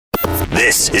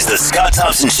This is the Scott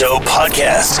Thompson Show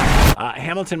podcast.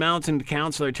 Hamilton Mountain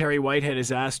Councillor Terry Whitehead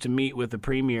is asked to meet with the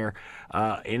Premier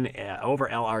over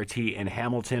LRT in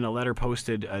Hamilton. A letter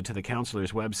posted to the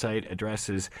councillor's website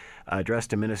addressed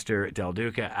to Minister Del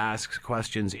Duca asks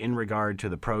questions in regard to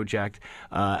the project.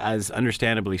 As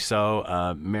understandably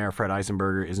so, Mayor Fred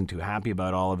Eisenberger isn't too happy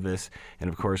about all of this and,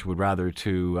 of course, would rather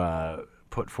to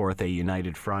put forth a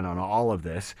united front on all of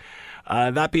this.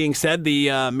 That being said,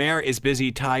 the mayor is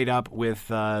busy tied up with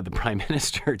the Prime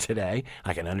Minister today.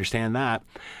 I can understand that.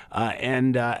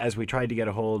 And as we tried to get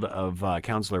a hold of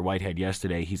Councillor Whitehead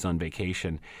yesterday, he's on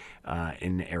vacation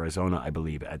in Arizona, I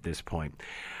believe, at this point.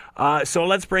 So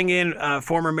let's bring in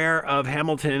former Mayor of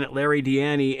Hamilton, Larry Di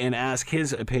Ianni, and ask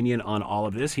his opinion on all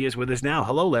of this. He is with us now.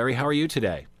 Hello, Larry. How are you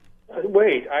today?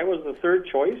 Wait, I was the third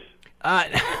choice?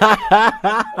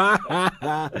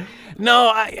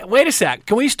 No, wait a sec.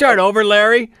 Can we start over,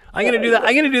 Larry? I'm gonna do that.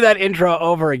 I'm gonna do that intro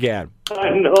over again.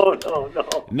 No.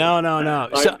 No.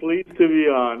 I'm pleased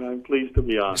to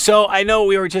be on. So I know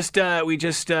we just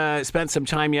spent some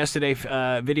time yesterday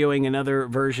videoing another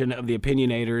version of the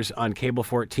Opinionators on Cable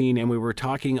 14, and we were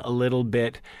talking a little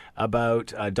bit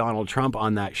about Donald Trump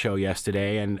on that show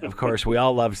yesterday, and of course we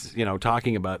all love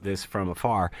talking about this from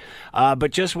afar.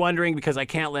 But just wondering, because I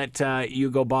can't let you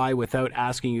go by without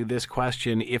asking you this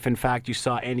question: if in fact you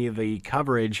saw any of the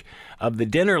coverage of the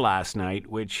dinner last night,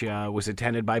 which was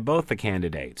attended by both the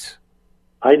candidates.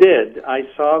 I did. I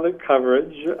saw the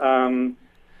coverage,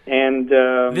 and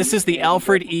this is the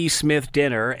Alfred E. Smith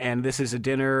dinner, and this is a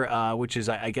dinner which is,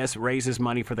 I guess, raises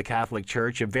money for the Catholic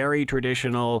Church. A very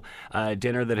traditional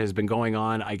dinner that has been going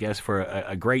on, I guess, for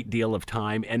a great deal of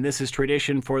time. And this is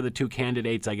tradition for the two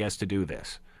candidates, I guess, to do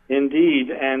this.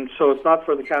 Indeed, and so it's not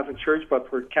for the Catholic Church, but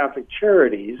for Catholic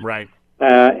charities. Right.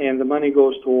 And the money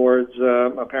goes towards,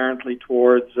 apparently,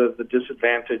 towards the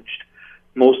disadvantaged,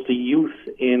 mostly youth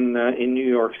in New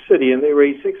York City. And they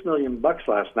raised $6 million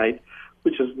last night,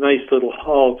 which is a nice little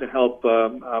haul to help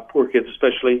poor kids,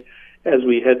 especially as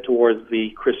we head towards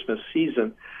the Christmas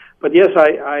season. But yes,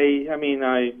 I mean,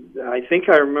 I think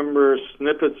I remember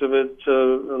snippets of it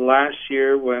last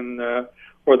year when,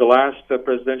 or the last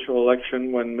presidential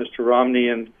election, when Mr. Romney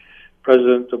and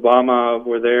President Obama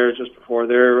were there just before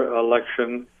their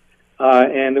election,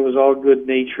 and it was all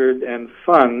good-natured and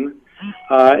fun.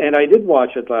 And I did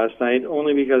watch it last night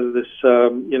only because of this,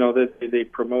 that they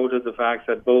promoted the fact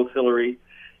that both Hillary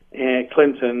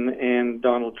Clinton and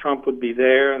Donald Trump would be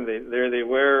there, and there they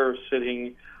were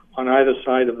sitting on either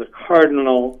side of the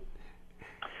Cardinal.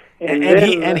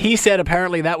 And he said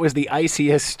apparently that was the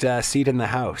iciest seat in the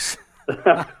House.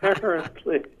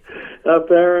 Apparently.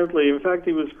 In fact,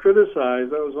 he was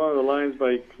criticized. That was one of the lines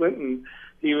by Clinton.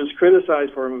 He was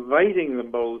criticized for inviting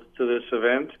them both to this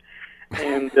event.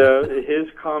 And his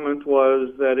comment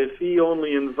was that if he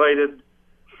only invited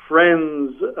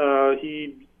friends,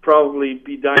 he'd probably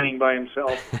be dining by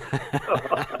himself,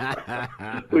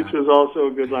 which was also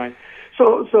a good line.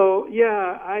 So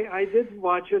yeah, I did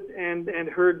watch it and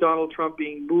heard Donald Trump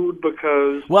being booed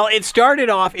because... Well, it started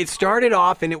off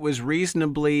and it was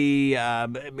reasonably,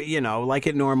 like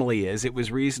it normally is. It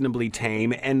was reasonably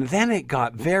tame, and then it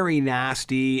got very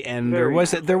nasty, and there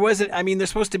was I mean, there's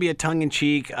supposed to be a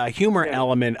tongue-in-cheek humor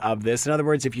element of this. In other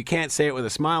words, if you can't say it with a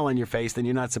smile on your face, then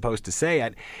you're not supposed to say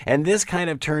it. And this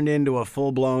kind of turned into a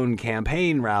full-blown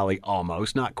campaign rally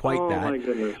almost, not quite that. Oh, my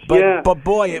goodness. But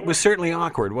boy, it was certainly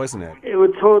awkward, wasn't it? It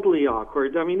was totally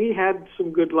awkward. I mean, he had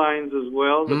some good lines as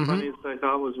well. The funniest I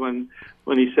thought was when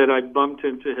he said, "I bumped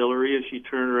into Hillary," and she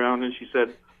turned around and she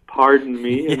said, "Pardon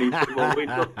me," and he said, "Well,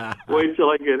 wait till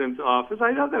I get into office."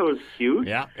 I thought that was cute.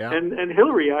 Yeah. And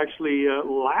Hillary actually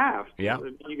laughed. Yeah.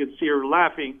 You could see her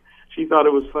laughing. She thought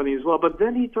it was funny as well. But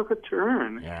then he took a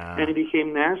turn, and he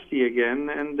became nasty again.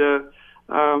 And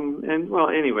well,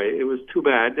 anyway, it was too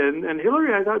bad. And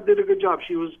Hillary, I thought, did a good job.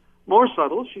 She was more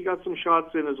subtle. She got some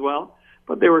shots in as well.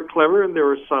 But they were clever and they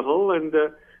were subtle and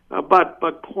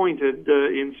but pointed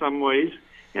in some ways.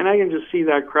 And I can just see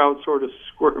that crowd sort of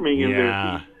squirming in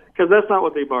their seats. Because that's not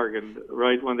what they bargained,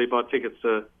 right, when they bought tickets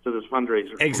to this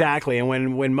fundraiser. Exactly. And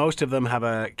when most of them have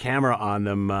a camera on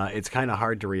them, it's kind of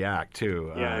hard to react,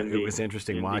 too. It was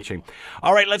interesting watching.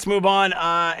 All right, let's move on.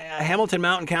 Hamilton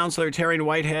Mountain Councillor Terry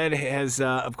Whitehead has,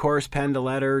 of course, penned a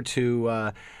letter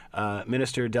to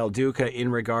Minister Del Duca in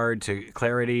regard to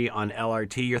clarity on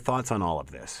LRT. Your thoughts on all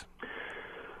of this?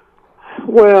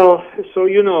 Well, so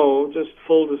just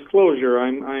full disclosure,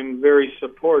 I'm very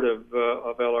supportive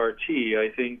of LRT. I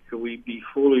think we'd be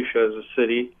foolish as a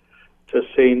city to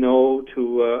say no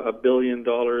to $1 billion,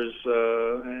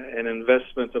 an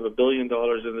investment of $1 billion in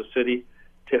the city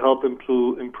to help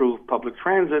improve public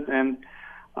transit. And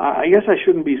I guess I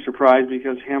shouldn't be surprised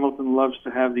because Hamilton loves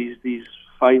to have these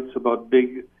fights about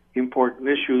big, important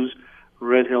issues.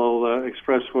 Red Hill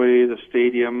Expressway, the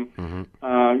stadium.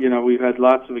 Mm-hmm. We've had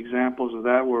lots of examples of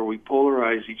that where we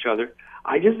polarize each other.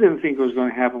 I just didn't think it was going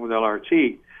to happen with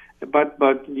LRT. But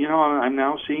I'm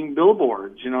now seeing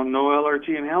billboards. No LRT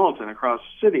in Hamilton across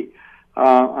the city.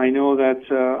 I know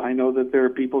that there are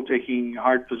people taking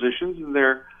hard positions, and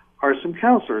there are some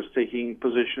councillors taking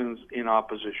positions in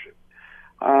opposition.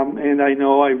 And I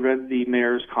know I read the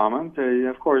mayor's comment.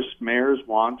 Of course, mayors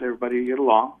want everybody to get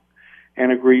along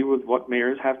and agree with what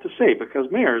mayors have to say, because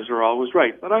mayors are always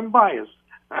right. But I'm biased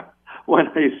when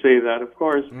I say that, of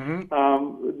course. Mm-hmm.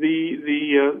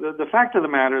 The fact of the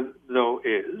matter, though,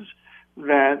 is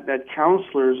that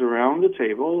councillors around the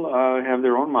table have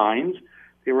their own minds.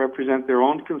 They represent their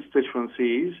own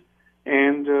constituencies,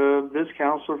 and this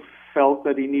councillor felt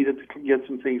that he needed to get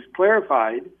some things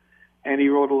clarified, and he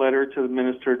wrote a letter to the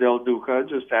Minister Del Duca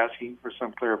just asking for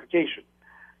some clarification.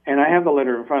 And I have the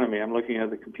letter in front of me. I'm looking at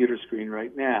the computer screen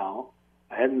right now.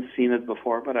 I hadn't seen it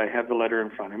before, but I have the letter in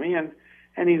front of me,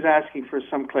 and he's asking for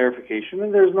some clarification.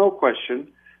 And there's no question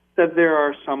that there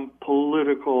are some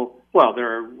political,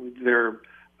 there are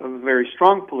very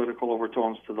strong political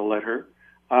overtones to the letter,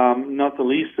 not the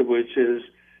least of which is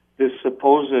this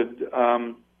supposed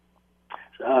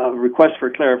request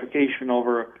for clarification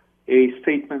over a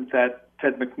statement that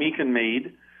Ted McMeekin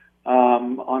made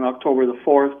on October the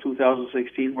 4th,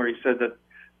 2016, where he said that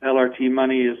LRT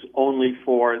money is only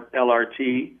for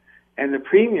LRT, and the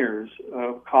Premier's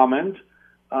comment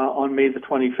on May the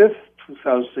 25th,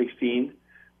 2016,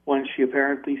 when she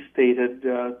apparently stated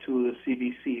to the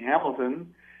CBC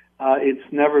Hamilton,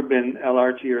 it's never been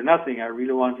LRT or nothing. I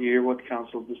really want to hear what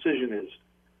council's decision is.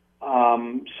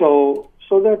 So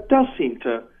that does seem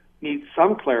to need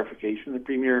some clarification. The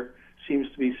Premier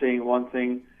seems to be saying one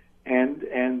thing, and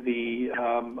the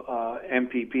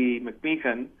MPP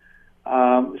McMeekin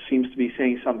seems to be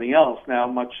saying something else. Now,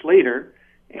 much later,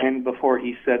 and before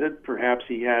he said it, perhaps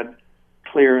he had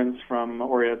clearance from,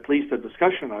 or at least a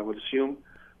discussion, I would assume,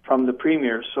 from the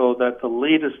Premier, so that the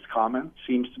latest comment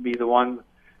seems to be the one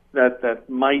that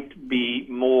might be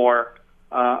more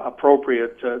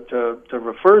appropriate to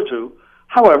refer to.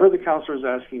 However, the councillor is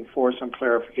asking for some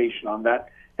clarification on that,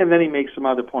 and then he makes some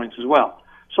other points as well.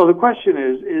 So the question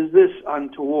is this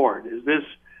untoward? Is this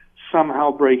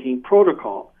somehow breaking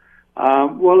protocol?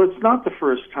 Well, it's not the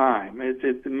first time.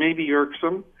 It may be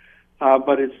irksome,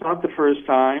 but it's not the first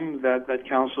time that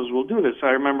councillors will do this. I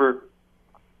remember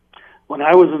when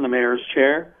I was in the mayor's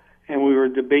chair and we were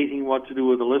debating what to do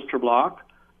with the Lister block,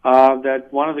 that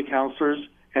one of the councillors,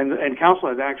 and council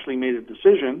had actually made a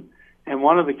decision, and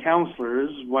one of the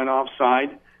councillors went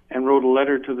offside and wrote a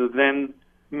letter to the then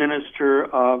Minister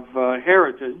of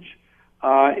Heritage,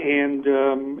 and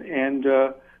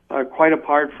quite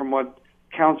apart from what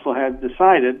council had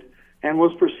decided, and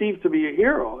was perceived to be a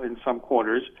hero in some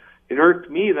quarters. It irked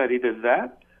me that he did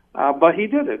that, but he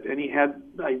did it, and he had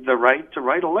the right to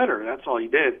write a letter. That's all he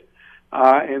did.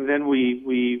 And then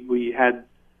we had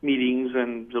meetings,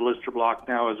 and the Lister block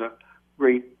now is a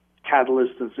great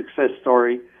catalyst and success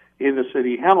story in the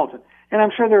city of Hamilton. And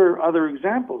I'm sure there are other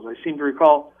examples. I seem to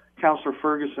recall Councillor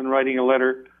Ferguson writing a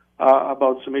letter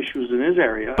about some issues in his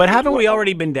area. But haven't we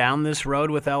already been down this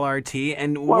road with LRT?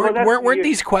 And weren't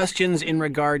these questions in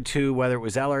regard to whether it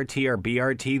was LRT or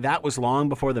BRT? That was long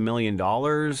before the $1 million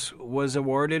was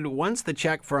awarded. Once the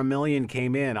check for $1 million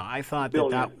came in, I thought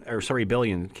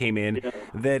billion came in,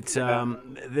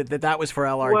 that was for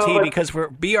LRT, because for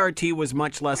BRT was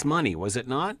much less money, was it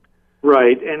not?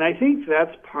 Right, and I think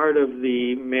that's part of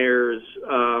the mayor's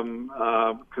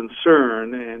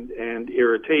concern and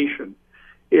irritation,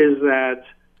 is that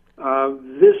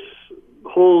this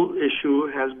whole issue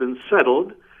has been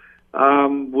settled.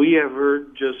 We have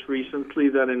heard just recently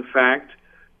that, in fact,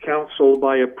 council,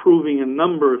 by approving a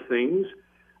number of things,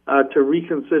 to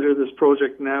reconsider this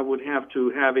project now would have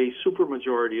to have a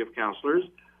supermajority of councillors,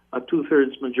 a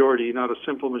two-thirds majority, not a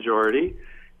simple majority.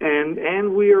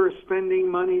 And we are spending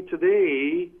money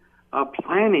today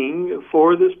planning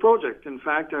for this project. In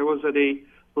fact, I was at a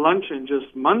luncheon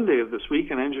just Monday of this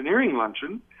week, an engineering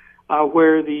luncheon,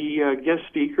 where the guest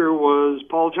speaker was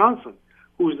Paul Johnson,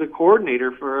 who's the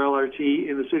coordinator for LRT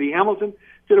in the city of Hamilton.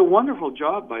 Did a wonderful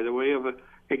job, by the way, of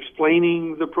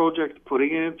explaining the project,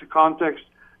 putting it into context,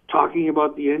 talking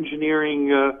about the engineering,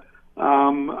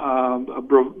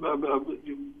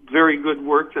 very good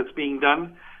work that's being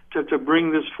done to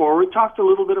bring this forward. Talked a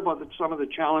little bit about some of the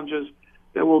challenges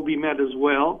that will be met as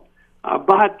well,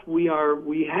 but we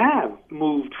have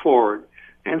moved forward,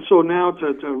 and so now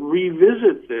to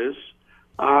revisit this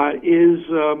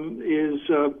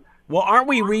Well, aren't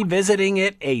we revisiting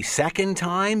it a second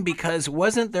time? Because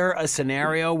wasn't there a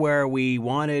scenario where we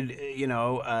wanted,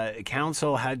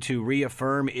 council had to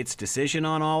reaffirm its decision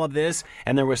on all of this?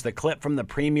 And there was the clip from the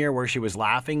premier where she was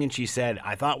laughing and she said,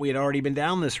 I thought we had already been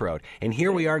down this road. And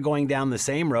here we are going down the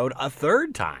same road a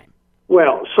third time.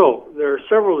 Well, so there are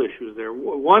several issues there.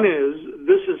 One is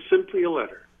this is simply a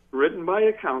letter written by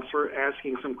a councillor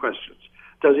asking some questions.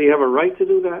 Does he have a right to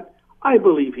do that? I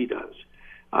believe he does.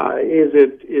 Is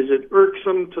it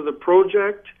irksome to the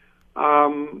project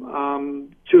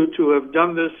to have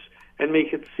done this and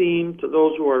make it seem to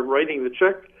those who are writing the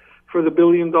check for the $1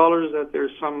 billion that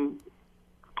there's some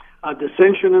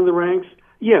dissension in the ranks?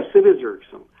 Yes, it is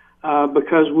irksome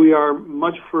because we are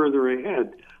much further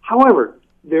ahead. However,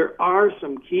 there are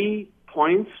some key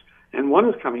points, and one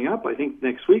is coming up, I think,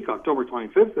 next week, October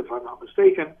 25th, if I'm not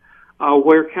mistaken,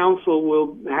 where council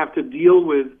will have to deal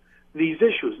with these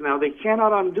issues. Now, they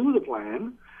cannot undo the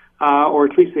plan, or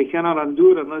at least they cannot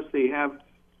undo it unless they have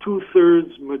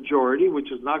 2/3 majority, which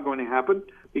is not going to happen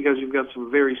because you've got some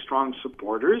very strong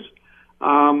supporters.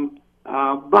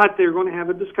 But they're going to have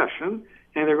a discussion,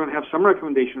 and they're going to have some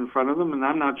recommendation in front of them, and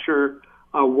I'm not sure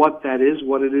what it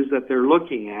is that they're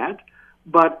looking at.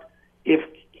 But if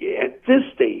at this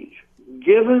stage,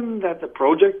 given that the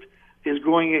project is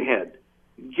going ahead,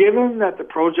 given that the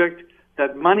project,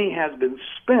 that money has been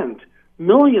spent,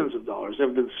 millions of dollars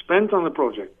have been spent on the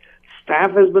project,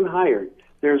 staff has been hired,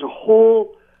 there's a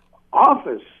whole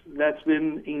office that's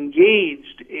been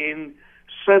engaged in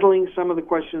settling some of the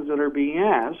questions that are being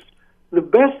asked, the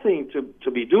best thing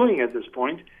to be doing at this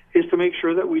point is to make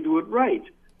sure that we do it right,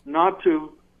 not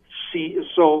to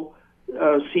sow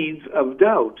seeds of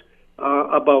doubt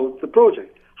about the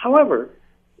project. However,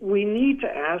 we need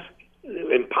to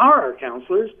empower our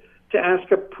councillors to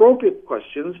ask appropriate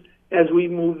questions as we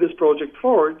move this project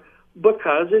forward,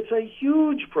 because it's a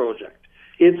huge project.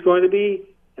 It's going to be,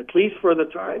 at least for the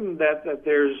time that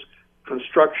there's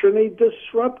construction, a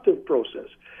disruptive process.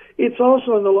 It's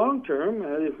also in the long term,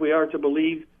 if we are to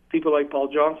believe people like Paul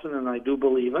Johnson, and I do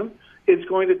believe him, it's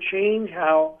going to change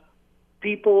how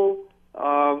people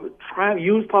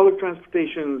use public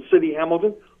transportation in the city of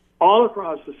Hamilton, all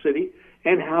across the city,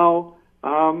 and how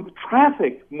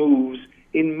traffic moves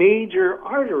in major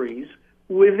arteries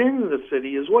within the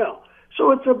city as well.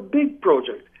 So it's a big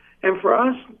project. And for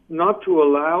us not to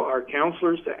allow our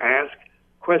councillors to ask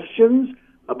questions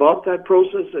about that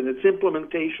process and its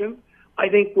implementation, I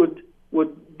think would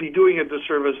be doing a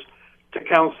disservice to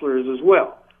councillors as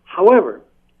well. However,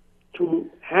 to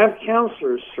have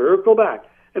councillors circle back,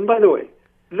 and by the way,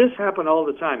 this happened all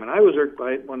the time, and I was irked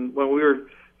by it when we were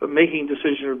making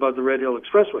decisions about the Red Hill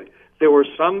Expressway. There were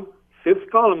some fifth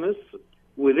columnists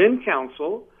within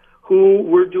council who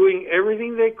were doing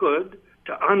everything they could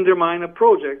to undermine a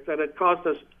project that had cost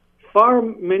us far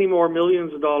many more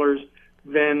millions of dollars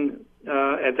than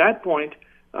at that point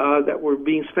that were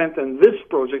being spent on this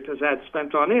project has had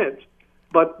spent on it.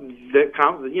 But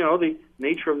the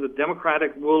nature of the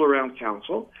democratic rule around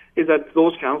council is that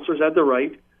those councillors had the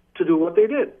right to do what they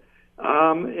did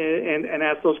and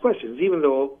ask those questions, even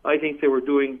though I think they were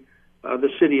doing the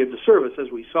city a disservice,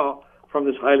 as we saw from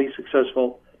this highly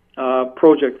successful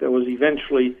project that was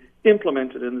eventually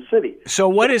implemented in the city. So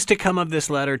what is to come of this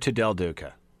letter to Del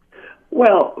Duca?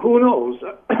 Well, who knows?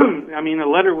 I mean, a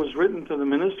letter was written to the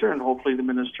minister, and hopefully the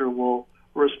minister will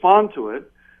respond to it.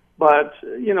 But,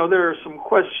 there are some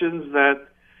questions that,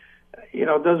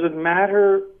 does it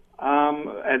matter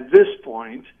at this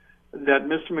point that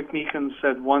Mr. McMeekin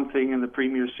said one thing and the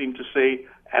Premier seemed to say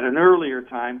at an earlier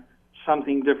time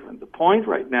something different? The point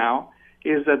right now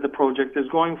is that the project is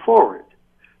going forward.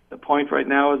 The point right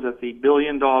now is that the $1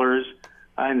 billion,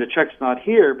 and the check's not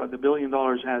here, but the $1 billion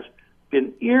has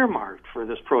been earmarked for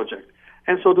this project.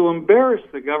 And so to embarrass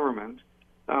the government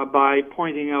by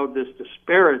pointing out this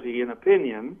disparity in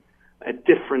opinion at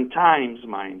different times,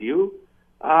 mind you,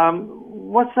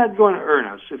 what's that going to earn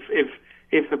us?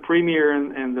 If the Premier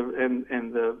and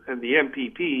the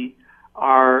MPP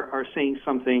are saying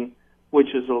something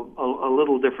which is a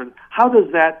little different, how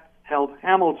does that help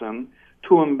Hamilton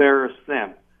to embarrass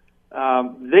them?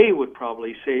 They would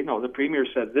probably say, no, the Premier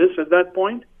said this at that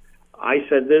point. I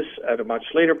said this at a much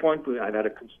later point. I've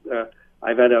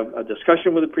had a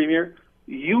discussion with the Premier.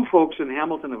 You folks in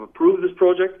Hamilton have approved this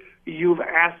project. You've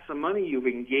asked some money. You've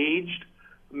engaged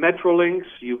Metrolinx.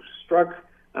 You've struck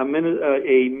a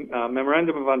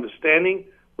memorandum of understanding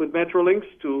with Metrolinx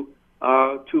to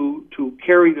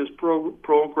carry this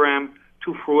program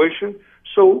to fruition.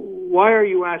 So why are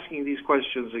you asking these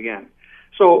questions again?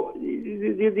 So, do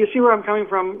you see where I'm coming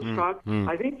from, Scott?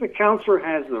 I think the counselor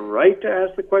has the right to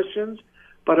ask the questions,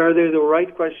 but are they the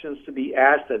right questions to be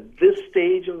asked at this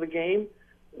stage of the game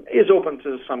is open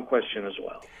to some question as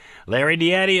well. Larry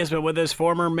Diety has been with us,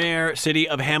 former mayor, City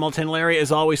of Hamilton. Larry,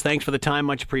 as always, thanks for the time.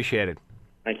 Much appreciated.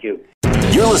 Thank you.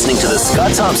 You're listening to The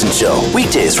Scott Thompson Show,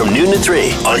 weekdays from noon to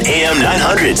 3 on AM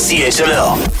 900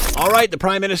 CHML. All right, the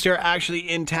Prime Minister actually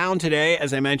in town today,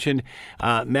 as I mentioned,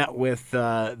 met with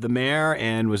the mayor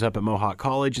and was up at Mohawk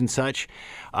College and such.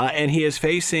 And he is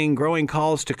facing growing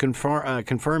calls to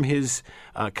confirm his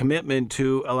commitment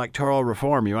to electoral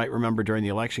reform. You might remember during the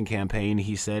election campaign,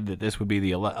 he said that this would be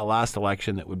the last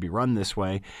election that would be run this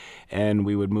way, and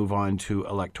we would move on to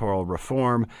electoral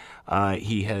reform.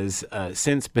 He has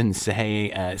since been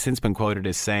quoted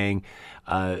as saying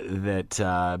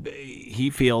that he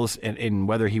feels, and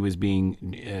whether he was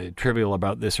being trivial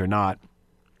about this or not,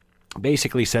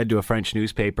 basically said to a French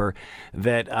newspaper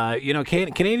that,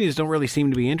 Canadians don't really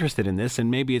seem to be interested in this, and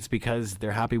maybe it's because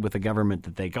they're happy with the government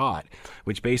that they got,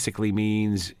 which basically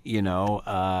means,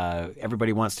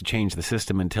 everybody wants to change the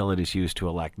system until it is used to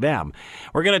elect them.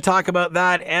 We're going to talk about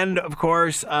that and, of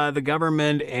course, the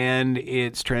government and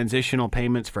its transitional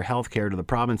payments for health care to the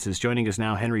provinces. Joining us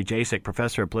now, Henry Jasek,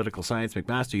 Professor of Political Science,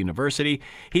 McMaster University.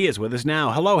 He is with us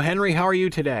now. Hello, Henry. How are you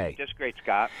today? Just great,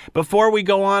 Scott. Before we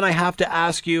go on, I have to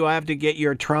ask you, to get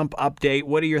your Trump update.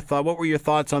 What were your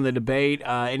thoughts on the debate?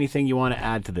 Anything you want to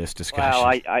add to this discussion?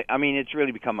 Well, I mean, it's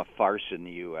really become a farce in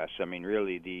the U.S. I mean,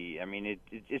 really,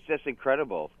 it's just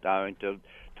incredible to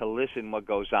listen what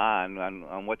goes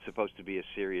on what's supposed to be a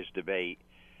serious debate.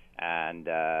 And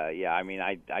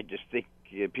I just think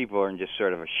people are in just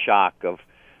sort of a shock of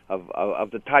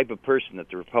the type of person that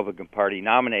the Republican Party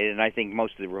nominated, and I think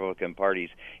most of the Republican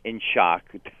Party's in shock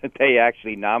that they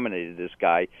actually nominated this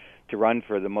guy to run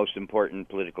for the most important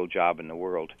political job in the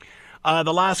world.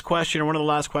 The last question, one of the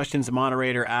last questions the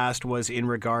moderator asked was in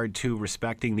regard to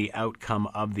respecting the outcome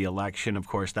of the election. Of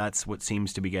course, that's what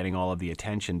seems to be getting all of the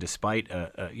attention, despite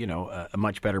a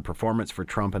much better performance for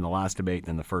Trump in the last debate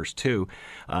than the first two.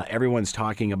 Everyone's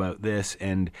talking about this,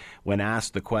 and when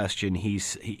asked the question,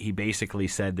 he basically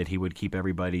said that he would keep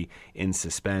everybody in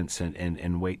suspense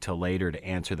and wait till later to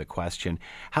answer the question.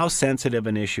 How sensitive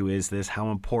an issue is this? How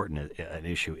important an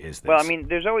issue is this? Well, I mean,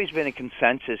 there's always been a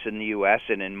consensus in the U.S.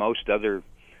 and in most other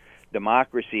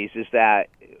democracies is that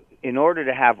in order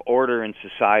to have order in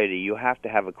society, you have to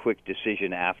have a quick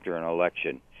decision after an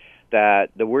election. That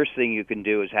the worst thing you can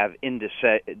do is have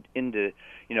be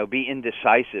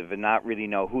indecisive and not really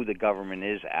know who the government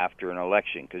is after an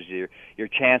election, because your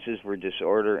chances for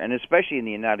disorder, and especially in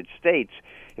the United States,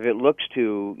 if it looks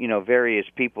to various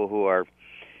people who are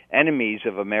enemies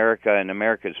of America and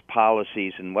America's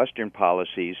policies and Western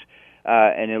policies.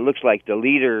 And it looks like the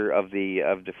leader of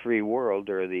the free world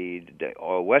or the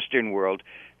Western world,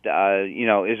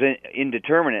 is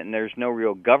indeterminate, and there's no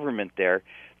real government there.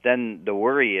 Then the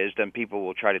worry is, then people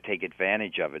will try to take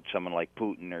advantage of it. Someone like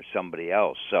Putin or somebody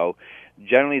else. So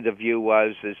generally, the view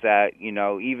is that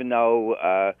even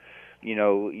though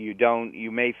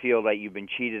you may feel that you've been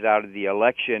cheated out of the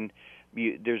election,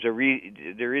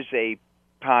 there is a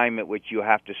time at which you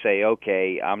have to say,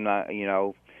 okay, I'm not,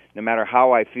 no matter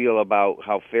how I feel about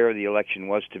how fair the election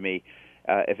was to me,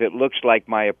 if it looks like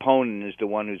my opponent is the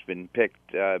one who's been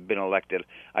elected,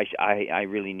 I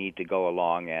really need to go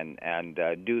along and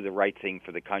do the right thing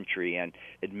for the country and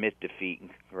admit defeat and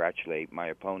congratulate my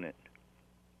opponent.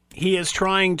 He is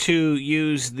trying to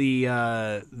use the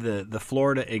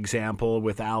Florida example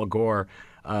with Al Gore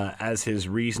as his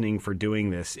reasoning for doing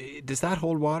this. Does that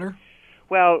hold water?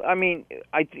 Well, I mean,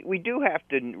 we do have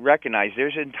to recognize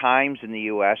there's times in the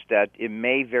U.S. that it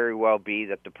may very well be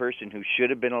that the person who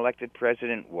should have been elected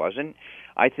president wasn't.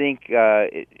 I think,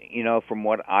 from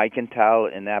what I can tell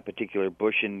in that particular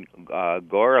Bush and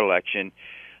Gore election,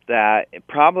 that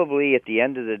probably at the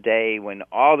end of the day, when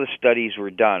all the studies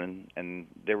were done, and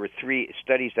there were 3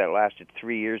 studies that lasted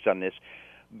 3 years on this,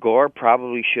 Gore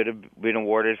probably should have been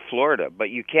awarded Florida, but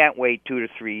you can't wait 2 to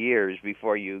 3 years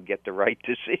before you get the right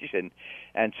decision.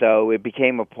 And so it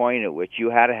became a point at which you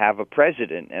had to have a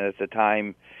president, and at the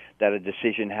time that a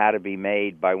decision had to be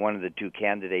made by one of the 2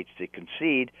 candidates to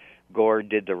concede, Gore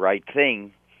did the right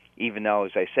thing, even though,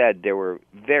 as I said, there were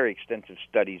very extensive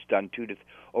studies done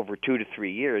over 2 to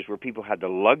 3 years where people had the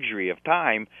luxury of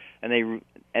time, and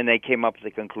they came up with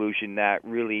the conclusion that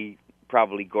really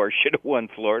probably Gore should have won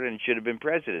Florida and should have been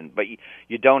president. But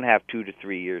you don't have 2 to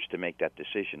 3 years to make that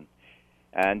decision.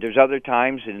 And there's other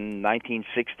times in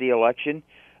 1960 election,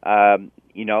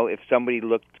 if somebody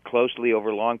looked closely over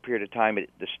a long period of time at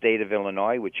the state of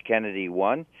Illinois, which Kennedy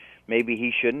won, maybe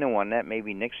he shouldn't have won that.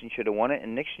 Maybe Nixon should have won it,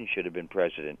 and Nixon should have been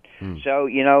president. Hmm. So,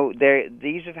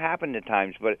 these have happened at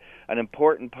times, but an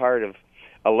important part of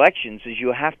elections is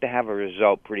you have to have a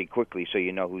result pretty quickly so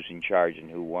you know who's in charge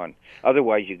and who won.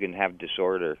 Otherwise, you can have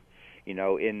disorder,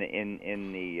 in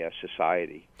the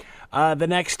society. The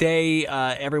next day,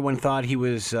 everyone thought he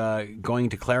was going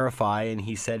to clarify, and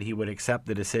he said he would accept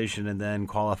the decision and then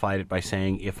qualified it by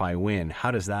saying, "if I win."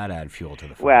 How does that add fuel to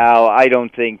the fire? Well, I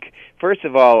don't think. First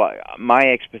of all, my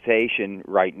expectation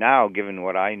right now, given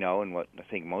what I know and what I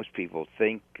think most people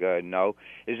think know,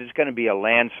 is it's going to be a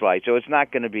landslide. So it's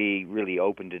not going to be really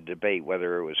open to debate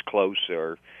whether it was close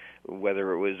or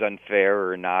whether it was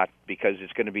unfair or not, because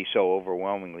it's going to be so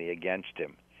overwhelmingly against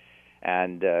him.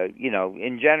 And, you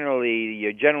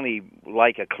generally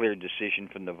like a clear decision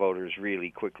from the voters really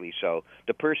quickly. So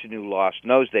the person who lost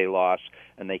knows they lost,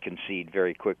 and they concede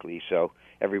very quickly. So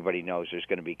everybody knows there's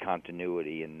going to be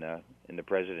continuity in the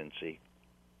presidency.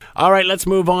 All right, let's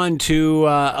move on to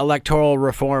electoral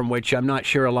reform, which I'm not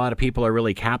sure a lot of people are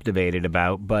really captivated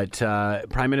about. But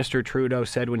Prime Minister Trudeau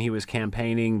said when he was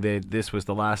campaigning that this was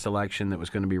the last election that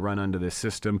was going to be run under this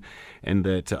system and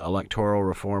that electoral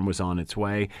reform was on its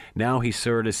way. Now he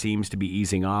sort of seems to be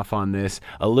easing off on this,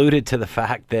 alluded to the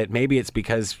fact that maybe it's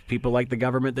because people like the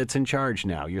government that's in charge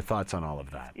now. Your thoughts on all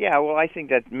of that? Yeah, well, I think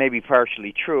that may be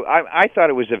partially true. I thought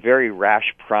it was a very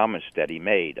rash promise that he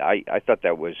made. I thought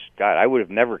that was, God, I would have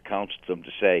never counseled them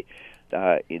to say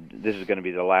this is going to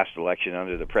be the last election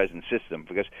under the present system,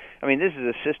 because this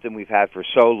is a system we've had for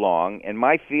so long, and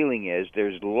my feeling is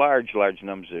there's large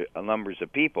numbers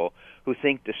of people who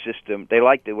think the system, they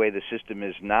like the way the system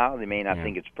is now. They may not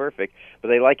think it's perfect, but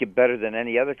they like it better than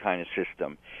any other kind of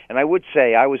system. And I would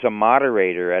say I was a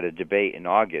moderator at a debate in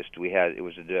August. It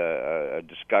was a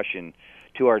discussion,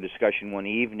 2-hour discussion one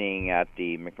evening at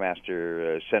the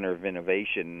McMaster Center of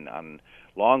Innovation on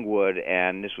Longwood,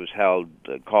 and this was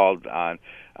called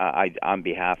on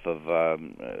behalf of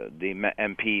the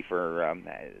MP for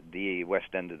the west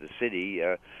end of the city,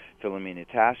 Philomena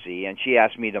Tassi, and she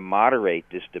asked me to moderate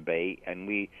this debate, and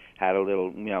we had a little,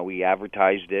 we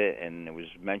advertised it, and it was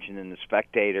mentioned in the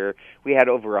Spectator. We had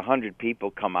over 100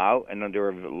 people come out, and there were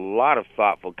a lot of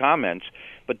thoughtful comments,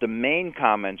 but the main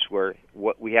comments were,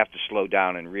 what we have to slow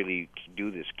down and really do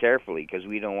this carefully, because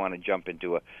we don't want to jump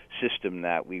into a system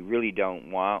that we really don't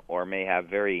want or may have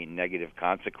very negative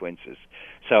consequences.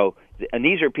 So, and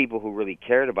these are people who really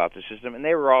cared about the system, and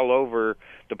they were all over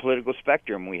the political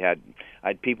spectrum. I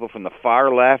had people from the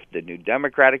far left, the New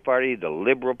Democratic Party, the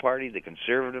Liberal Party, the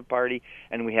Conservative Party,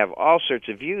 and we have all sorts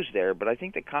of views there. But I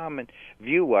think the common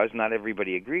view was, not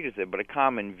everybody agreed with it, but a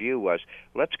common view was,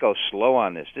 let's go slow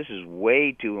on this. This is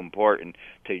way too important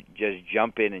to just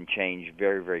jump in and change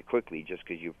very, very quickly just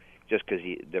because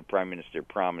the Prime Minister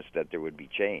promised that there would be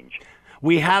change.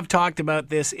 We have talked about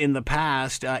this in the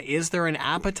past. Is there an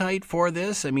appetite for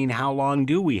this? How long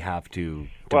do we have to debate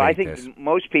Well, I think this?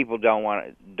 most people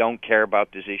don't care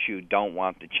about this issue, don't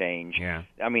want the change. Yeah.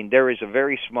 There is a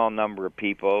very small number of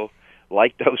people,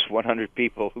 like those 100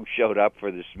 people who showed up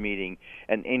for this meeting,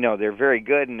 and they're very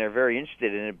good and they're very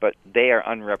interested in it, but they are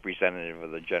unrepresentative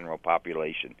of the general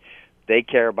population. They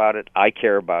care about it, I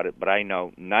care about it, but I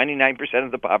know 99%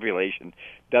 of the population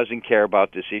doesn't care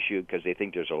about this issue because they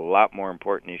think there's a lot more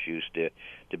important issues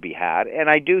to be had. And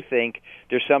I do think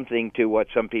there's something to what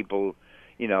some people,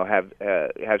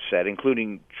 have said,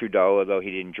 including Trudeau, although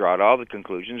he didn't draw all the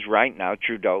conclusions. Right now,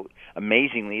 Trudeau,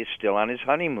 amazingly, is still on his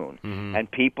honeymoon. Mm-hmm. And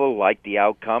people like the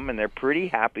outcome, and they're pretty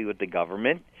happy with the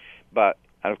government, but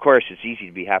and of course, it's easy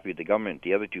to be happy with the government.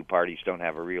 The other two parties don't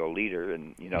have a real leader,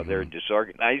 and mm-hmm. they're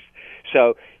disorganized.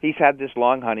 So he's had this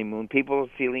long honeymoon. People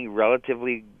are feeling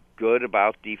relatively good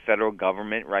about the federal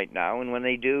government right now, and when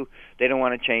they do, they don't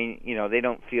want to change. They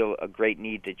don't feel a great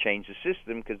need to change the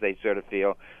system because they sort of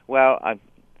feel,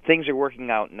 things are working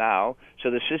out now,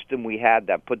 so the system we had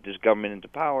that put this government into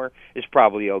power is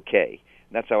probably okay.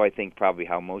 And that's how I think probably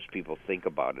how most people think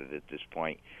about it at this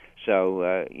point.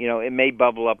 So, it may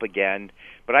bubble up again,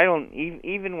 but I don't,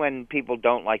 even when people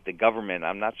don't like the government,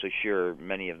 I'm not so sure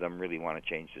many of them really want to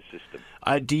change the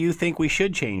system. Do you think we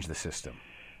should change the system?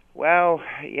 Well,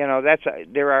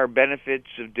 there are benefits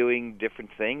of doing different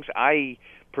things. I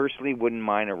personally wouldn't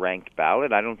mind a ranked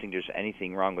ballot. I don't think there's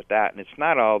anything wrong with that, and it's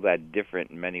not all that different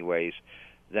in many ways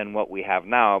than what we have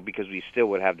now, because we still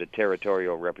would have the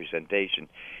territorial representation.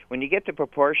 When you get to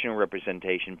proportional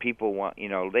representation, people want,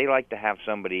 they like to have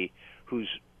somebody who's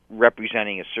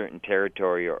representing a certain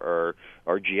territory or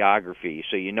geography.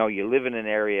 So you live in an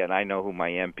area, and I know who my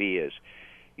MP is.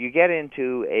 You get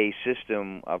into a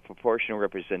system of proportional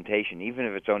representation, even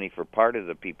if it's only for part of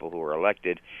the people who are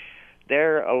elected,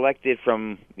 they're elected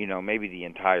from, maybe the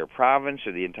entire province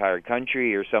or the entire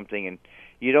country or something, and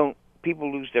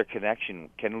people lose their connection,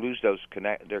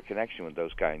 their connection with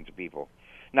those kinds of people.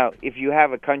 Now, if you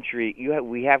have a country,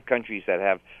 we have countries that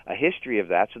have a history of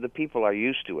that, so the people are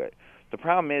used to it. The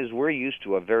problem is we're used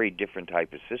to a very different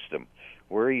type of system.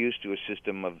 We're used to a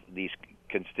system of these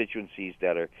constituencies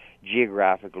that are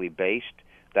geographically based.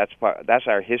 That's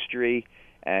our history,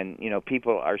 and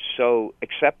people are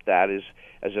accept that as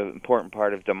an important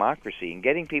part of democracy. And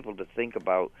getting people to think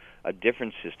about a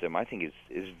different system, I think,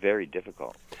 is very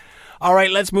difficult. All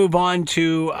right, let's move on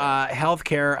to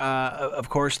healthcare. Of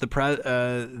course, the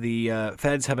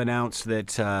feds have announced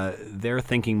that they're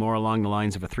thinking more along the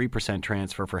lines of a 3%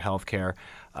 transfer for healthcare,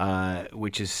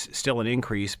 which is still an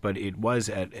increase, but it was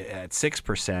at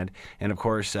 6%. And of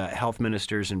course, health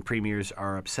ministers and premiers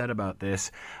are upset about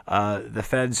this. The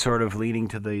feds sort of leading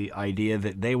to the idea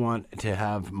that they want to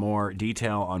have more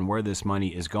detail on where this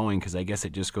money is going, because I guess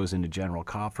it just goes into general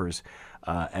coffers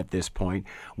at this point.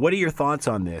 What are your thoughts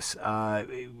on this?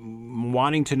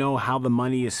 Wanting to know how the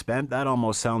money is spent, that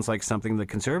almost sounds like something the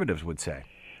Conservatives would say.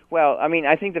 Well,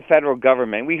 I think the federal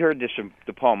government, we heard this from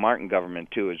the Paul Martin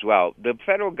government too as well. The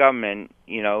federal government,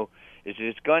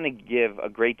 is going to give a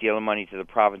great deal of money to the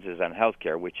provinces on health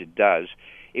care, which it does.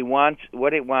 It wants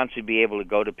to be able to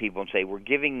go to people and say, we're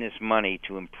giving this money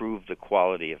to improve the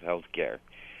quality of health care.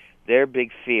 Their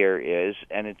big fear is,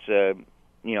 and it's a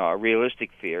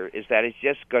realistic fear, is that it's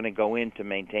just going to go in to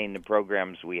maintain the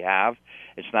programs we have.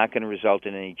 It's not going to result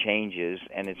in any changes,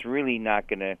 and it's really not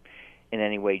going to in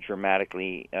any way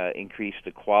dramatically increase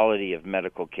the quality of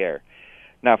medical care.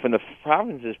 Now, from the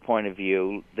province's point of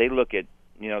view, they look at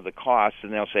the costs,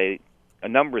 and they'll say a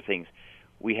number of things.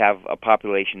 We have a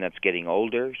population that's getting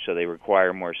older, so they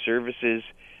require more services.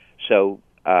 So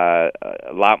a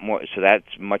lot more. So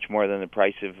that's much more than the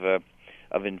price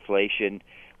of inflation.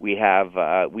 We have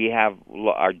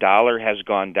our dollar has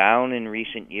gone down in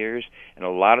recent years, and a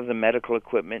lot of the medical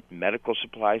equipment, medical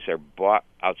supplies are bought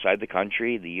outside the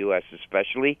country, the U.S.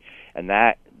 especially, and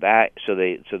so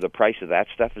the price of that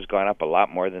stuff has gone up a lot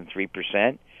more than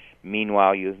 3%.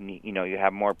 Meanwhile, you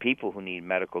have more people who need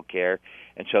medical care,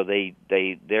 and so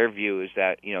their view is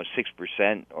that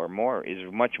 6% or more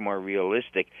is much more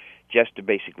realistic, just to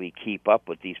basically keep up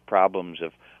with these problems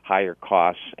of higher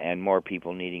costs and more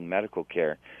people needing medical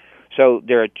care. So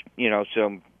there are,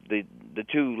 so the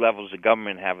two levels of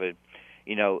government have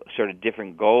sort of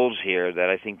different goals here that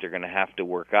I think they're going to have to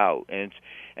work out. And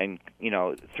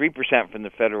 3% from the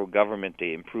federal government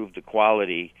to improve the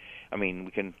quality. I mean,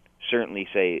 we can certainly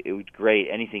say it was great.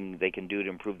 Anything they can do to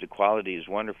improve the quality is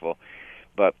wonderful.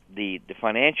 But the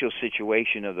financial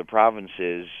situation of the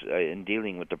provinces in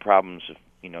dealing with the problems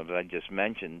that I just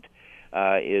mentioned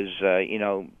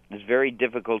is very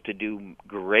difficult to do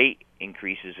great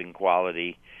increases in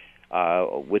quality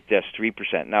with this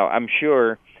 3%. Now, I'm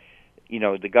sure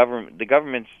the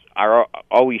governments are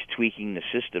always tweaking the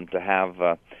system to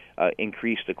have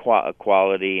increase the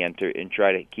quality and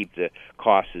try to keep the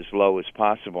costs as low as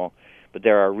possible. But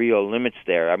there are real limits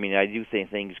there. I mean, I do think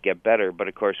things get better, but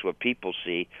of course what people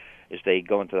see is they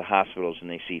go into the hospitals and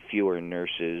they see fewer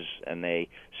nurses and they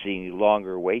see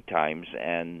longer wait times,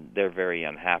 and they're very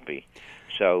unhappy.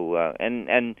 So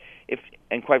and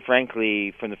quite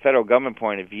frankly, from the federal government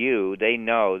point of view, they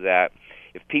know that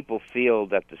if people feel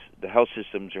that the health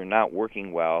systems are not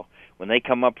working well, when they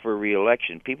come up for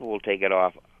re-election, people will take it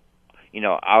off,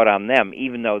 out on them,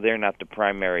 even though they're not the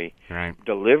primary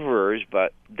deliverers.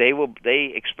 But they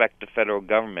expect the federal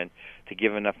government to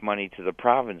give enough money to the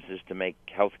provinces to make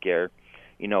healthcare,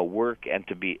 work and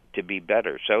to be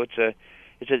better. So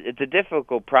it's a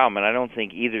difficult problem, and I don't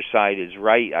think either side is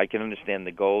right. I can understand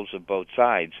the goals of both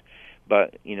sides,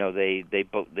 but they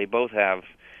both have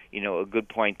a good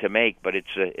point to make. But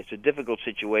it's a difficult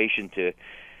situation to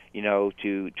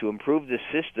improve the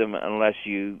system unless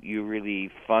you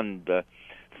really fund the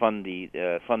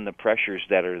pressures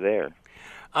that are there.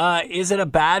 Is it a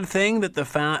bad thing that the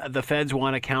feds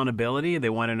want accountability? They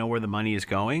want to know where the money is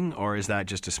going, or is that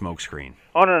just a smokescreen?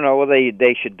 Oh no! Well,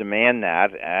 they should demand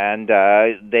that, and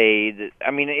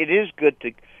it is good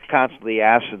to constantly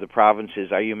ask the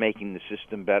provinces, "Are you making the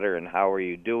system better, and how are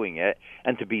you doing it?"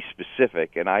 and to be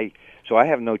specific. And I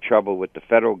have no trouble with the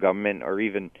federal government or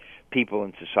even people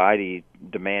in society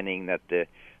demanding that the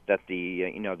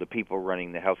people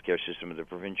running the healthcare system at the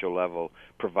provincial level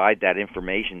provide that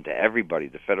information to everybody,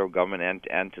 the federal government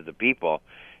and to the people.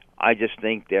 I just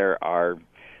think there are,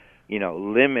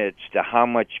 limits to how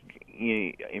much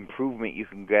improvement you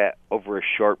can get over a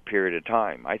short period of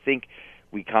time. I think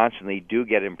we constantly do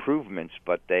get improvements,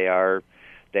 but they're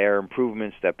There are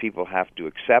improvements that people have to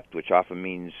accept, which often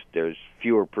means there's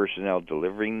fewer personnel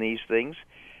delivering these things,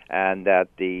 and that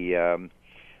you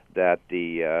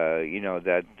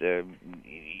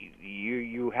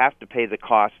have to pay the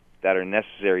costs that are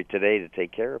necessary today to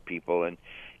take care of people, and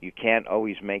you can't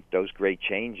always make those great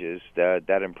changes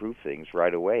that improve things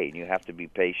right away. And you have to be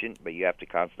patient, but you have to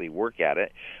constantly work at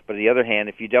it. But on the other hand,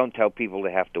 if you don't tell people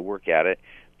they have to work at it,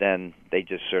 then they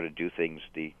just sort of do things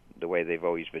the way they've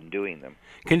always been doing them.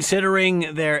 Considering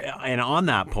and on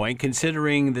that point,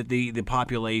 considering that the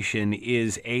population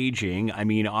is aging, I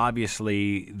mean,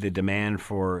 obviously the demand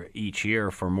for each year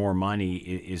for more money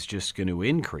is just going to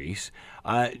increase.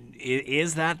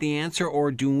 Is that the answer,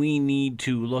 or do we need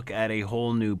to look at a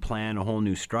whole new plan, a whole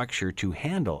new structure to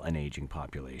handle an aging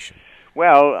population?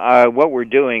 Well, what we're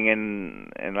doing,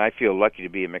 and I feel lucky to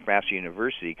be at McMaster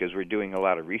University because we're doing a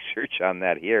lot of research on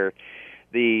that here.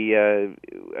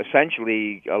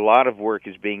 Essentially, a lot of work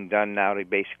is being done now to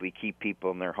basically keep people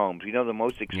in their homes. You know, the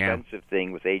most expensive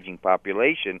thing with aging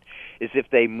population is if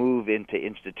they move into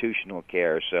institutional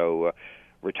care. So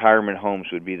retirement homes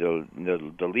would be the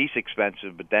least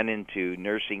expensive, but then into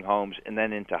nursing homes and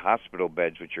then into hospital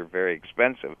beds, which are very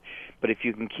expensive. But if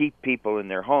you can keep people in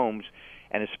their homes,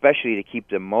 and especially to keep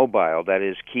them mobile, that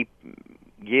is,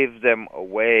 give them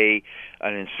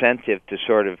an incentive to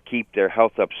sort of keep their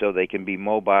health up so they can be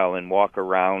mobile and walk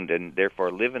around and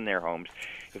therefore live in their homes.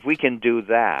 If we can do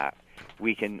that,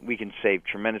 we can save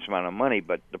tremendous amount of money.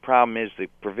 But the problem is the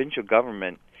provincial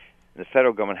government and the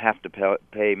federal government have to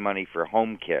pay money for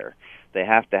home care. They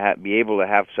have to be able to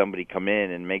have somebody come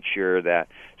in and make sure that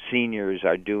seniors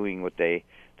are doing what they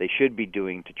should be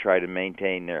doing to try to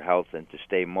maintain their health and to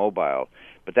stay mobile.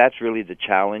 But that's really the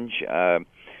challenge.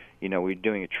 We're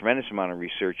doing a tremendous amount of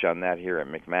research on that here at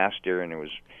McMaster, and it was,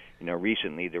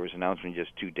 recently there was an announcement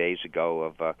just 2 days ago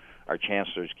of our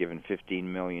chancellor's given $15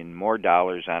 million more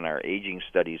dollars on our aging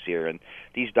studies here, and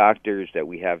these doctors that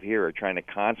we have here are trying to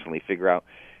constantly figure out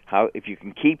how, if you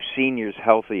can keep seniors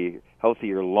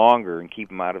healthier longer and keep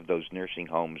them out of those nursing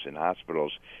homes and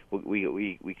hospitals,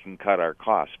 we can cut our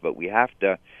costs. But we have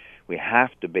to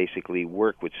basically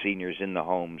work with seniors in the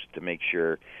homes to make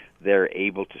sure they're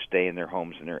able to stay in their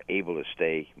homes and they're able to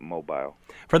stay mobile.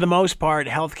 For the most part,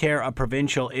 healthcare a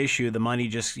provincial issue. The money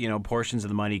just, portions of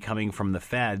the money coming from the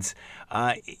feds.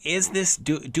 Is this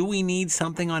do we need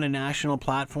something on a national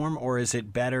platform, or is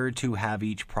it better to have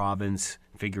each province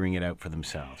figuring it out for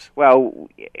themselves? Well,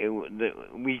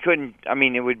 we couldn't. I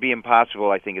mean, it would be impossible,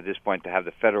 I think, at this point to have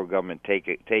the federal government take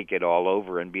it all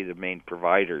over and be the main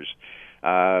providers.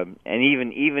 And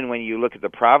even when you look at the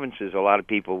provinces, a lot of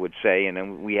people would say,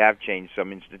 and we have changed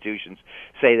some institutions,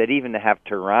 say that even to have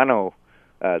Toronto,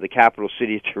 the capital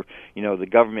city, the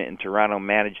government in Toronto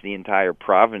manage the entire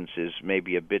province is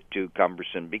maybe a bit too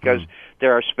cumbersome because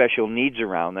there are special needs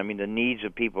around. I mean, the needs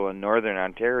of people in Northern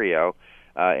Ontario,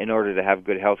 in order to have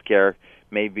good health care,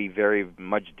 may be very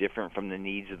much different from the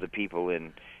needs of the people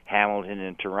in Hamilton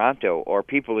and Toronto, or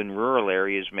people in rural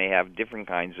areas may have different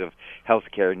kinds of health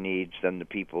care needs than the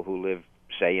people who live,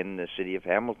 say, in the city of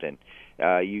Hamilton.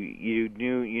 You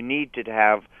need to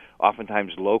have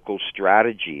oftentimes local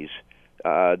strategies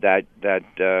that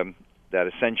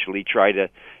essentially try to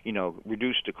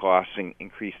reduce the costs and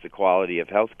increase the quality of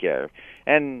health care.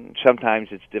 And sometimes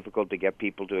it's difficult to get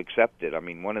people to accept it. I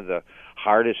mean, one of the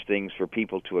hardest things for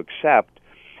people to accept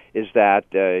is that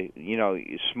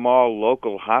small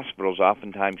local hospitals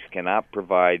oftentimes cannot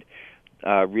provide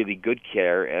really good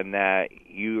care, and that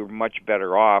you're much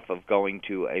better off of going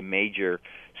to a major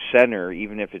center,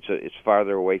 even if it's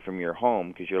farther away from your home,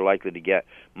 because you're likely to get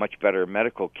much better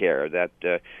medical care. That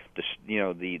the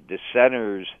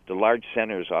centers, the large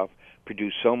centers,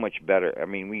 produce so much better. I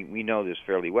mean, we know this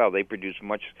fairly well. They produce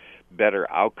much better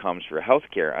outcomes for health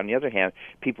care. On the other hand,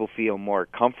 people feel more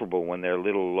comfortable when their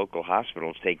little local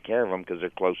hospitals take care of them because they're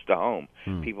close to home.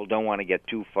 People don't want to get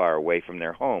too far away from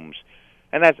their homes.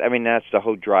 And that's the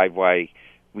whole drive why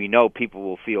we know people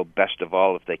will feel best of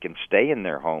all if they can stay in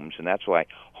their homes, and that's why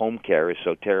home care is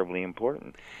so terribly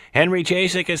important. Henry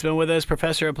Jasek has been with us,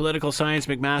 professor of political science,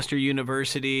 McMaster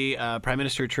University. Prime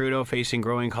Minister Trudeau facing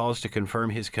growing calls to confirm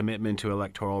his commitment to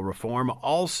electoral reform.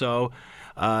 Also,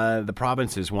 the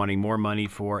provinces wanting more money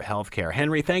for health care.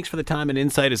 Henry, thanks for the time and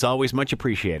insight, as always. Much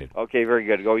appreciated. Okay, very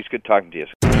good. Always good talking to you.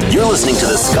 You're listening to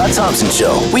The Scott Thompson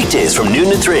Show, weekdays from noon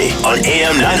to 3 on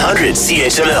AM 900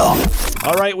 CHML.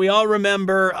 All right, we all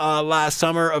remember last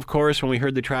summer, of course, when we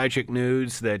heard the tragic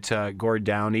news that Gord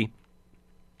Downie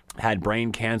had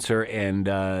brain cancer, and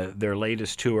their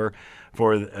latest tour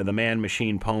for the Man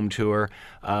Machine Poem Tour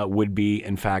would be,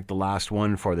 in fact, the last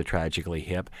one for the Tragically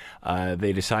Hip.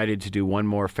 They decided to do one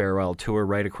more farewell tour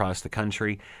right across the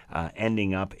country,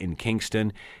 ending up in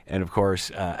Kingston. And, of course,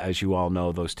 as you all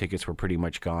know, those tickets were pretty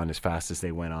much gone as fast as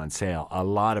they went on sale. A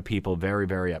lot of people very,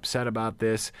 very upset about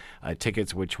this.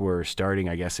 Tickets which were starting,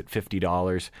 I guess, at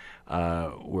 $50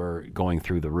 were going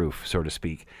through the roof, so to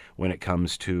speak, when it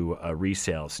comes to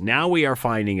resales. Now we are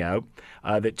finding out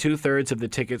that 2/3 of the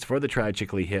tickets for the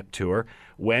Tragically Hip tour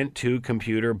went to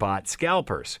computer bot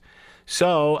scalpers.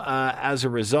 So, as a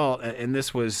result, and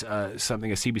this was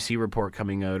something, a CBC report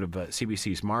coming out of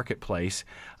CBC's Marketplace.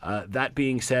 That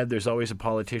being said, there's always a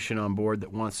politician on board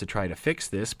that wants to try to fix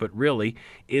this, but really,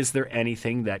 is there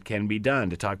anything that can be done?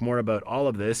 To talk more about all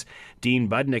of this, Dean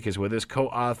Budnick is with us,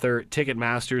 co-author,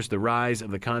 Ticketmasters, The Rise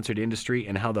of the Concert Industry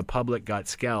and How the Public Got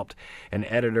Scalped, and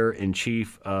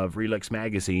editor-in-chief of Relix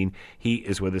Magazine. He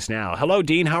is with us now. Hello,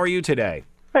 Dean. How are you today?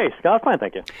 Hey, Scott, fine,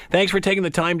 thank you. Thanks for taking the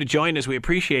time to join us. We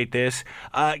appreciate this.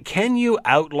 Can you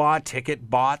outlaw ticket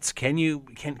bots? Can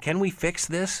we fix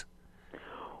this?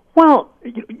 Well,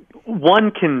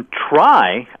 one can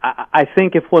try. I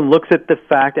think if one looks at the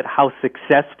fact at how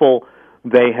successful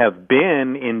they have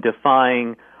been in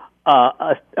defying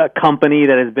a company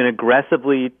that has been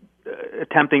aggressively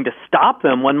attempting to stop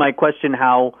them, one might question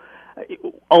how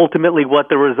ultimately what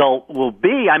the result will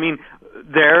be. I mean,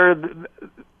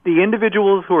 the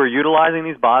individuals who are utilizing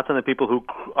these bots and the people who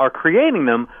are creating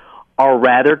them are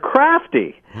rather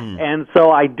crafty. And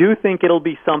so I do think it'll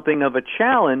be something of a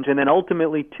challenge. And then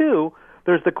ultimately, too,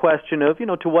 there's the question of,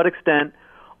 to what extent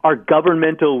are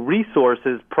governmental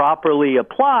resources properly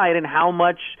applied and how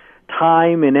much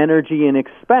time and energy and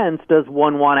expense does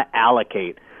one want to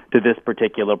allocate to this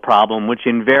particular problem, which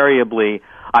invariably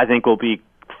I think will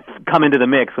come into the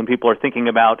mix when people are thinking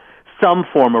about some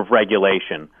form of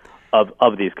regulation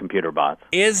of these computer bots.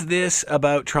 Is this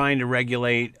about trying to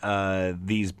regulate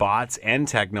these bots and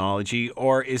technology,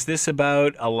 or is this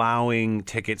about allowing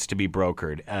tickets to be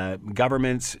brokered?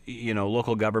 Governments,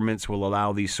 local governments will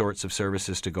allow these sorts of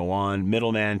services to go on.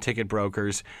 Middleman ticket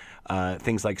brokers,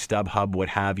 things like StubHub, what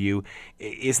have you.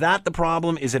 Is that the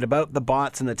problem? Is it about the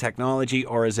bots and the technology,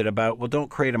 or is it about, well, don't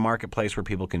create a marketplace where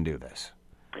people can do this?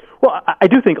 Well, I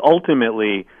do think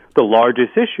ultimately the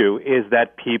largest issue is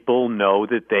that people know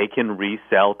that they can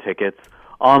resell tickets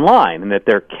online and that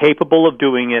they're capable of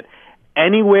doing it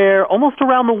anywhere, almost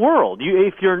around the world.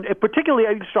 Particularly,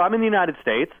 I'm in the United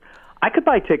States, I could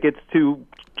buy tickets to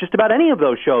just about any of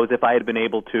those shows if I had been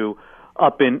able to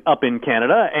up in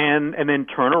Canada, and then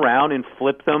turn around and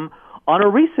flip them on a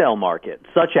resale market,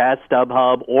 such as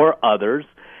StubHub or others.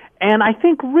 And I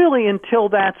think really until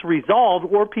that's resolved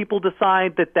or people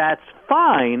decide that that's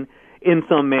fine in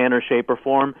some manner, shape, or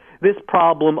form, this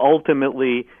problem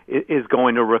ultimately is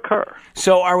going to recur.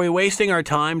 So are we wasting our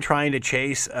time trying to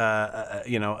chase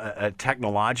a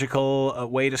technological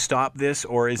way to stop this,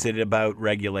 or is it about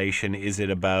regulation? Is it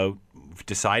about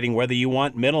deciding whether you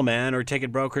want middlemen or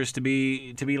ticket brokers to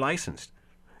be licensed?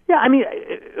 Yeah, I mean,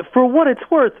 for what it's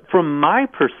worth, from my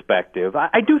perspective,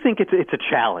 I do think it's a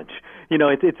challenge.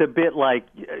 It's a bit like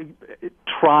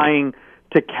trying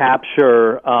to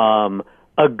capture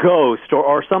a ghost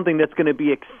or something that's going to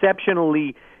be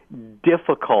exceptionally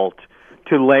difficult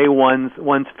to lay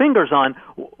one's fingers on.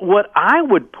 What I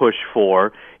would push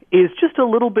for is just a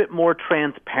little bit more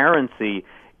transparency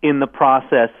in the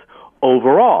process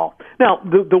overall. Now,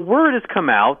 the word has come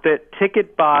out that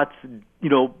ticket bots,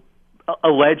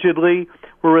 allegedly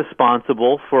were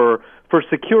responsible for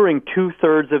securing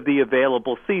 2/3 of the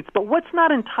available seats. But what's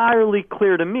not entirely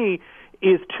clear to me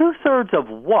is 2/3 of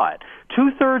what?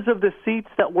 2/3 of the seats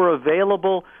that were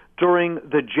available during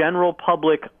the general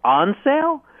public on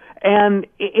sale? And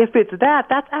if it's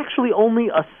that's actually only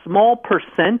a small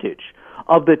percentage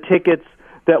of the tickets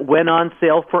that went on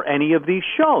sale for any of these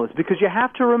shows. Because you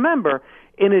have to remember,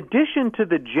 in addition to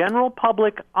the general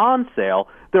public on sale,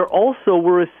 there also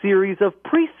were a series of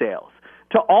pre-sales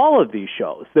to all of these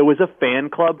shows. There was a fan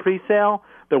club pre-sale.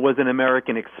 There was an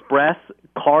American Express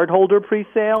cardholder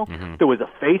pre-sale. Mm-hmm. There was a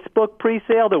Facebook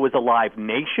pre-sale. There was a Live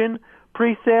Nation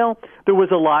pre-sale. There was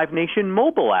a Live Nation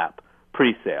mobile app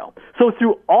pre-sale. So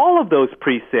through all of those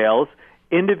pre-sales,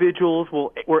 individuals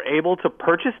were able to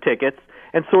purchase tickets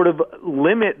and sort of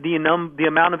limit the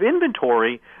amount of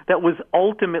inventory that was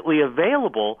ultimately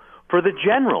available for the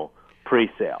general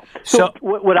pre-sale. So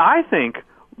what I think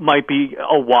might be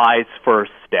a wise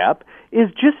first step is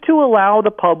just to allow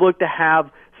the public to have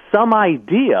some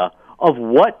idea of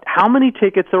how many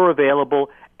tickets are available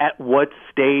at what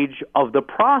stage of the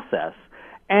process.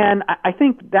 And I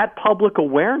think that public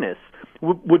awareness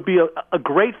would be a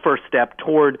great first step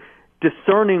toward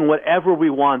discerning whatever we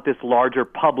want this larger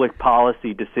public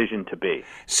policy decision to be.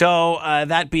 So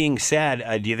that being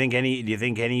said, do you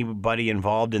think anybody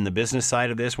involved in the business side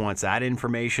of this wants that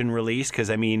information released? Because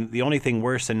I mean, the only thing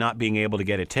worse than not being able to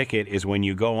get a ticket is when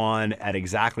you go on at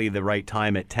exactly the right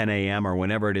time at 10 a.m. or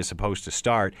whenever it is supposed to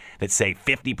start, that say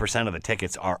 50% of the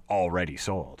tickets are already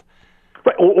sold.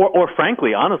 Right. Or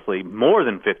frankly, honestly, more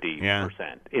than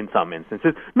 50% in some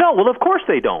instances. No, well, of course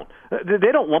they don't.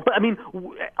 They don't want. But I mean,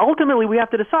 ultimately, we have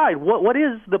to decide what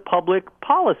is the public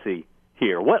policy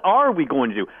here. What are we going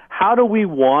to do? How do we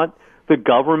want the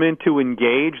government to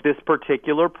engage this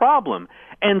particular problem?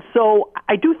 And so,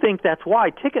 I do think that's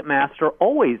why Ticketmaster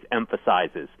always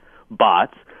emphasizes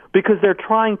bots, because they're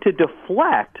trying to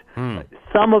deflect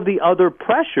some of the other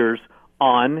pressures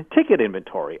on ticket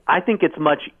inventory. I think it's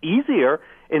much easier.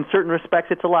 In certain respects,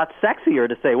 it's a lot sexier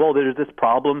to say, well, there's this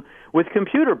problem with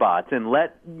computer bots, and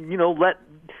let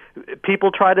people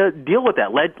try to deal with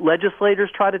that. Legislators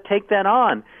try to take that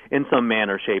on in some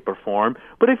manner, shape, or form.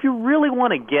 But if you really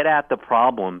want to get at the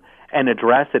problem and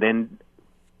address it and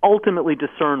ultimately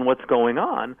discern what's going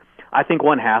on, I think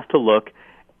one has to look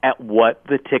at what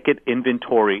the ticket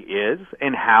inventory is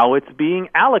and how it's being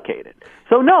allocated.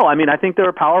 So no, I mean, I think there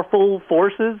are powerful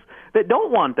forces that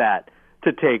don't want that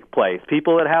to take place.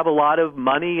 People that have a lot of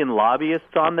money and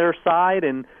lobbyists on their side,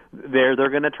 and they're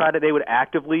going to they would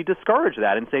actively discourage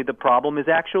that and say the problem is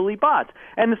actually bots.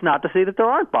 And it's not to say that there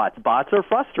aren't bots. Bots are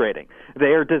frustrating. They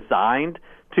are designed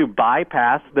to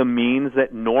bypass the means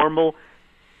that normal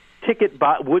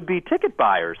would-be ticket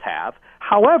buyers have.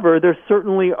 However, there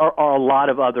certainly are a lot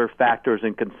of other factors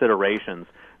and considerations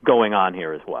going on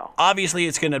here as well. Obviously,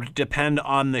 it's going to depend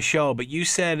on the show, but you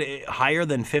said higher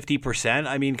than 50%.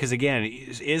 I mean, because again,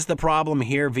 is the problem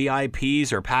here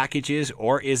VIPs or packages,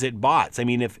 or is it bots? I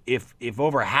mean, if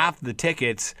over half the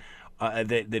tickets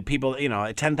that people,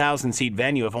 a 10,000 seat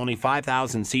venue, if only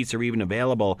 5,000 seats are even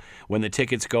available when the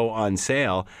tickets go on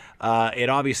sale, it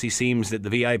obviously seems that the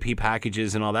VIP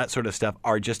packages and all that sort of stuff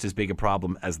are just as big a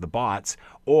problem as the bots.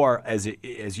 Or, as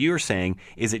you're saying,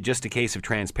 is it just a case of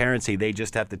transparency? They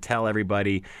just have to tell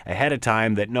everybody ahead of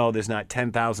time that, no, there's not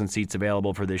 10,000 seats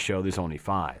available for this show, there's only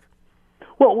 5.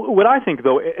 Well, what I think,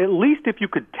 though, at least if you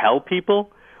could tell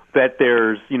people that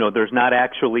there's not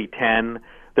actually 10,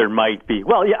 there might be.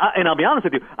 Well, yeah, and I'll be honest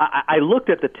with you, I looked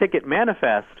at the ticket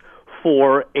manifest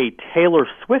for a Taylor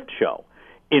Swift show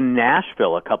in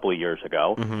Nashville a couple of years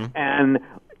ago, and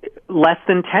less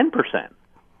than 10%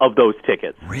 of those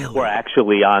tickets were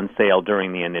actually on sale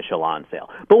during the initial on sale.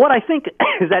 But what I think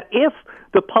is that if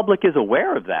the public is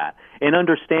aware of that and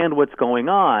understand what's going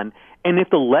on, and if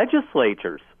the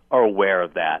legislatures are aware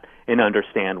of that and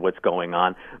understand what's going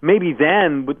on, maybe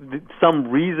then some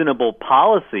reasonable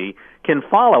policy can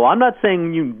follow. I'm not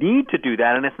saying you need to do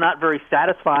that, and it's not very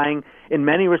satisfying in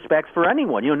many respects for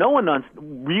anyone. No one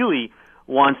really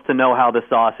wants to know how the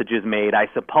sausage is made, I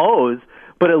suppose,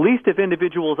 but at least if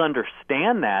individuals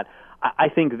understand that, I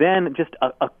think then just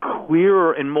a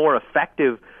clearer and more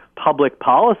effective public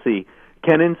policy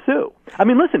can ensue. I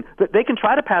mean, listen, they can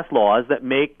try to pass laws that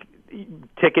make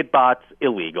ticket bots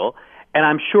illegal, and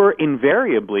I'm sure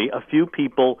invariably a few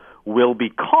people will be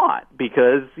caught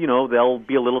because, they'll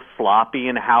be a little sloppy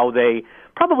in how they,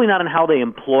 probably not in how they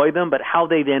employ them, but how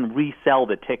they then resell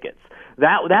the tickets.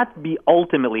 That'd be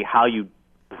ultimately how you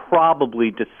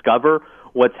probably discover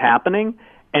what's happening,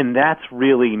 and that's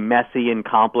really messy and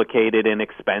complicated and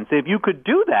expensive. You could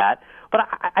do that, but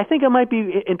I think it might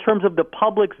be, in terms of the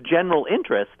public's general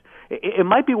interest, it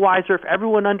might be wiser if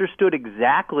everyone understood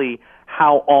exactly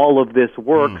how all of this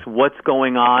works, what's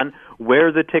going on,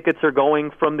 where the tickets are going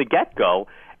from the get-go,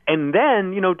 and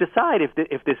then, decide if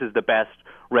this is the best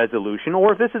resolution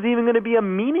or if this is even going to be a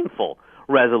meaningful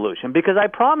resolution. Because I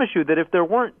promise you that if there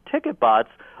weren't ticket bots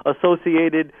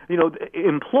associated,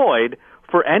 employed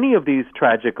for any of these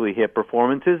tragically hit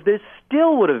performances, there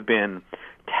still would have been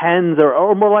tens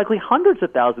or more likely hundreds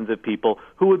of thousands of people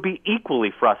who would be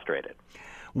equally frustrated.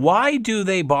 Why do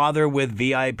they bother with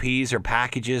VIPs or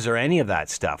packages or any of that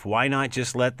stuff? Why not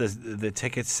just let the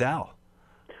tickets sell?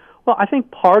 Well, I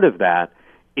think part of that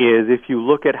is if you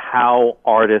look at how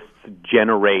artists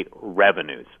generate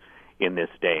revenues in this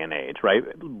day and age, right?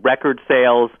 Record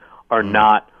sales are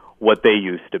not what they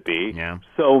used to be. Yeah.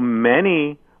 So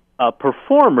many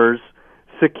performers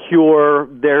secure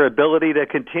their ability to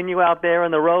continue out there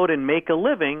on the road and make a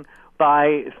living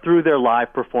through their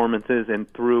live performances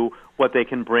and through what they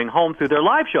can bring home through their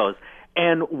live shows.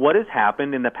 And what has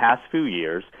happened in the past few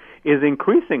years is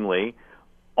increasingly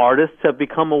artists have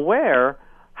become aware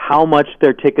how much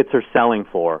their tickets are selling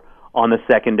for on the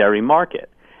secondary market.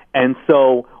 And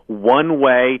so one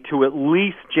way to at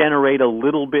least generate a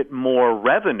little bit more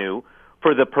revenue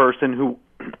for the person who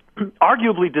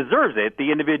arguably deserves it,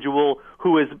 the individual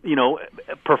who is,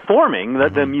 performing,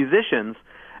 the musicians,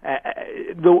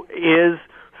 is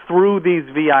through these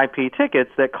VIP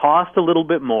tickets that cost a little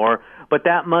bit more, but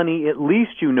that money, at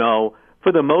least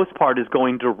for the most part, is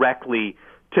going directly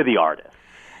to the artist.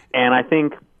 And I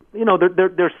think,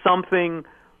 there's something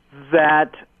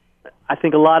that I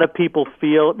think a lot of people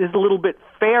feel is a little bit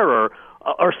fairer,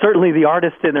 or certainly the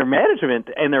artists and their management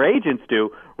and their agents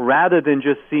do, rather than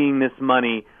just seeing this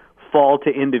money fall to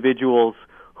individuals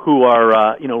who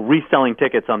are, reselling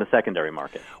tickets on the secondary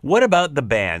market. What about the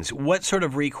bands? What sort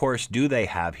of recourse do they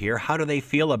have here? How do they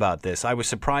feel about this? I was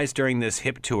surprised during this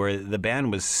HIP tour, the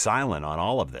band was silent on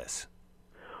all of this.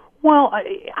 Well,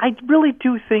 I really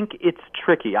do think it's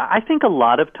tricky. I think a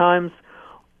lot of times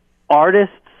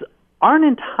artists aren't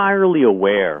entirely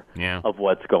aware of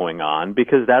what's going on,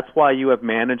 because that's why you have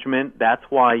management, that's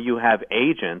why you have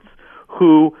agents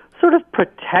who sort of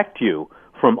protect you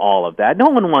from all of that. No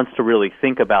one wants to really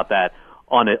think about that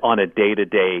on a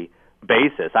day-to-day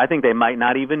basis. I think they might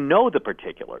not even know the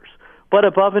particulars. But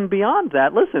above and beyond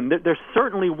that, listen, there's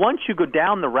certainly, once you go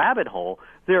down the rabbit hole,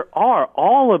 there are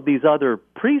all of these other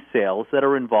pre-sales that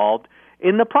are involved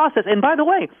in the process. And by the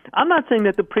way, I'm not saying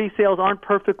that the pre-sales aren't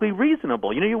perfectly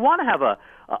reasonable. You want to have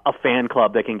a fan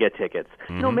club that can get tickets.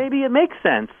 Mm-hmm. Maybe it makes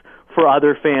sense for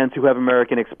other fans who have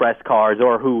American Express cards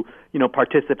or who,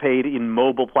 participate in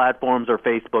mobile platforms or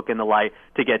Facebook and the like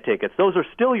to get tickets. Those are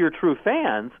still your true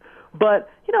fans. But,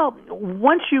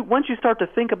 once you start to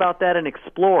think about that and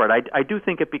explore it, I do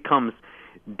think it becomes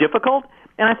difficult.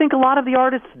 And I think a lot of the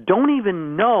artists don't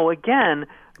even know, again,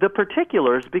 the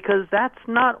particulars, because that's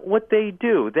not what they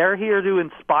do. They're here to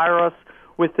inspire us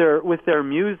with their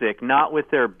music, not with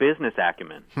their business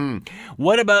acumen.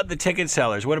 What about the ticket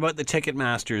sellers? What about the ticket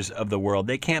masters of the world?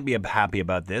 They can't be happy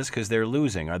about this because they're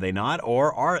losing, are they not?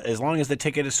 Or as long as the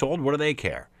ticket is sold, what do they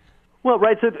care? Well,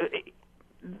 right, so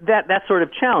that's sort of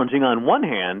challenging. On one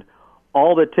hand,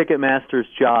 all the Ticketmaster's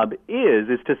job is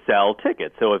to sell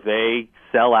tickets. So if they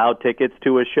sell out tickets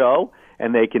to a show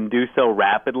and they can do so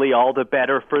rapidly, all the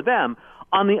better for them.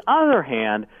 On the other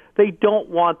hand, they don't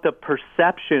want the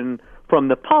perception from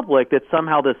the public that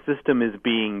somehow the system is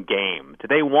being gamed.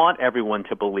 They want everyone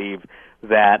to believe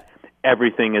that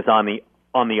everything is on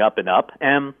the up and up.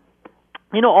 And,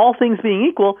 all things being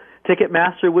equal,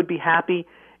 Ticketmaster would be happy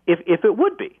if it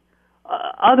would be.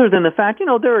 Other than the fact,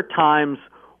 there are times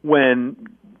when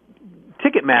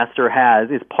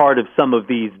Ticketmaster is part of some of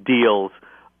these deals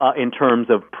in terms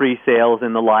of pre-sales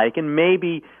and the like, and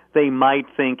maybe they might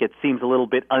think it seems a little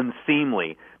bit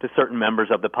unseemly to certain members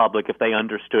of the public if they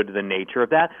understood the nature of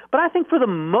that. But I think for the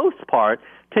most part,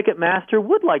 Ticketmaster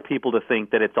would like people to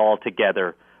think that it's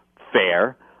altogether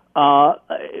fair.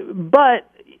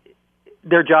 But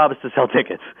their job is to sell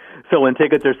tickets. So when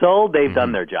tickets are sold, they've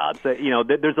done their job. So,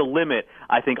 there's a limit,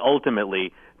 I think,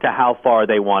 ultimately, to how far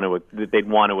they'd want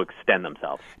to extend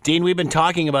themselves. Dean, we've been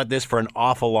talking about this for an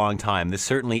awful long time. This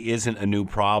certainly isn't a new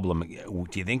problem.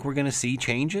 Do you think we're going to see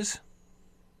changes?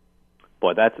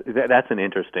 Boy, that's an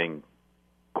interesting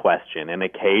question. And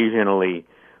occasionally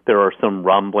there are some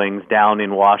rumblings down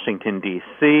in Washington,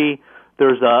 D.C.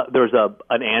 There's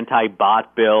an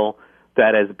anti-bot bill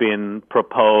that has been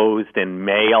proposed and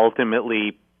may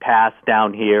ultimately pass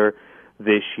down here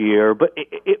this year. But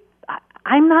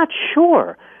I'm not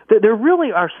sure. There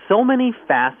really are so many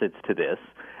facets to this,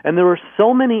 and there are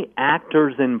so many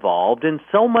actors involved and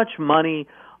so much money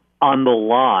on the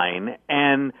line,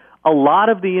 and a lot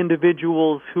of the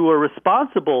individuals who are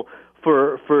responsible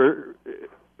for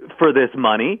this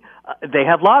money, they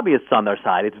have lobbyists on their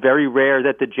side. It's very rare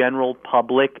that the general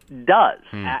public does,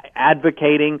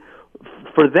 advocating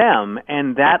for them,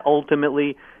 and that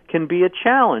ultimately can be a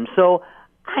challenge. So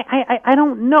I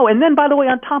don't know. And then, by the way,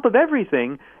 on top of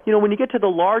everything, when you get to the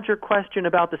larger question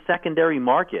about the secondary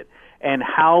market and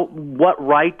what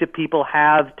right do people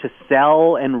have to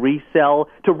sell and resell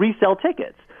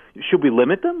tickets? Should we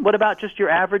limit them? What about just your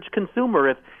average consumer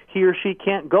if he or she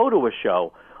can't go to a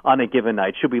show on a given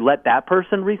night? Should we let that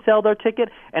person resell their ticket?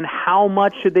 And how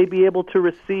much should they be able to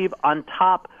receive on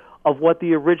top of what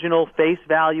the original face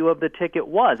value of the ticket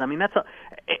was? I mean,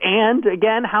 and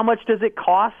again, how much does it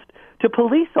cost to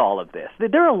police all of this?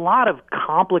 There are a lot of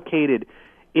complicated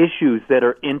issues that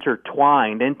are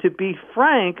intertwined. And to be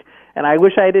frank, and I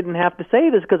wish I didn't have to say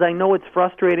this because I know it's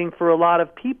frustrating for a lot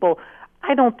of people,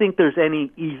 I don't think there's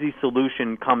any easy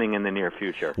solution coming in the near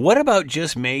future. What about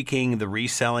just making the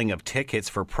reselling of tickets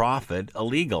for profit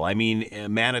illegal? I mean,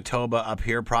 Manitoba up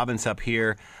here, province up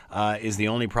here, is the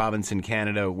only province in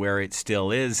Canada where it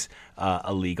still is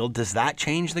illegal. Does that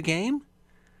change the game?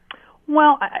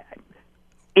 Well,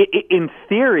 in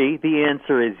theory, the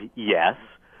answer is yes.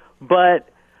 But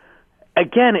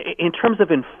again, in terms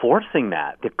of enforcing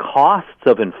that, the costs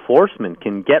of enforcement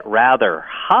can get rather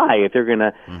high if you're going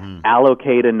to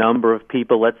allocate a number of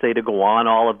people, let's say, to go on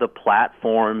all of the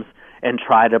platforms and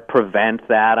try to prevent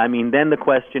that. I mean, then the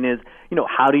question is,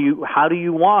 how do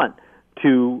you want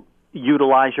to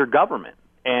utilize your government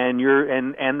and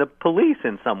the police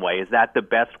in some way? Is that the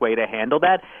best way to handle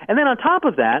that? And then on top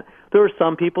of that, there are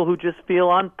some people who just feel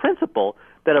on principle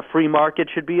that a free market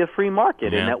should be a free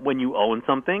market, and that when you own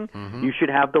something, you should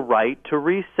have the right to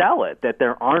resell it, that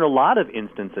there aren't a lot of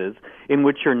instances in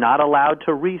which you're not allowed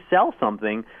to resell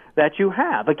something that you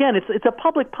have. Again, it's a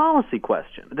public policy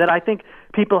question that I think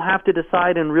people have to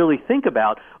decide and really think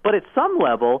about, but at some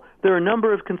level, there are a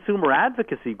number of consumer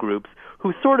advocacy groups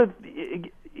who sort of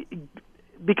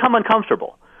become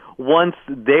uncomfortable once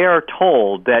they're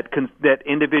told that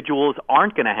individuals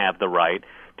aren't going to have the right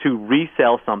to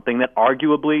resell something that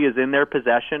arguably is in their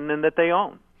possession and that they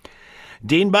own.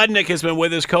 Dean Budnick has been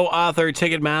with us, co-author,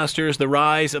 Ticketmasters, The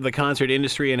Rise of the Concert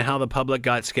Industry and How the Public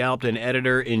Got Scalped, and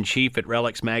editor-in-chief at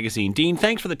Relics Magazine. Dean,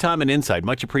 thanks for the time and insight.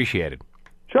 Much appreciated.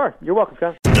 Sure. You're welcome,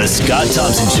 Scott. The Scott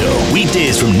Thompson Show,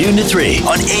 weekdays from noon to 3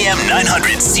 on AM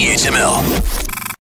 900 CHML.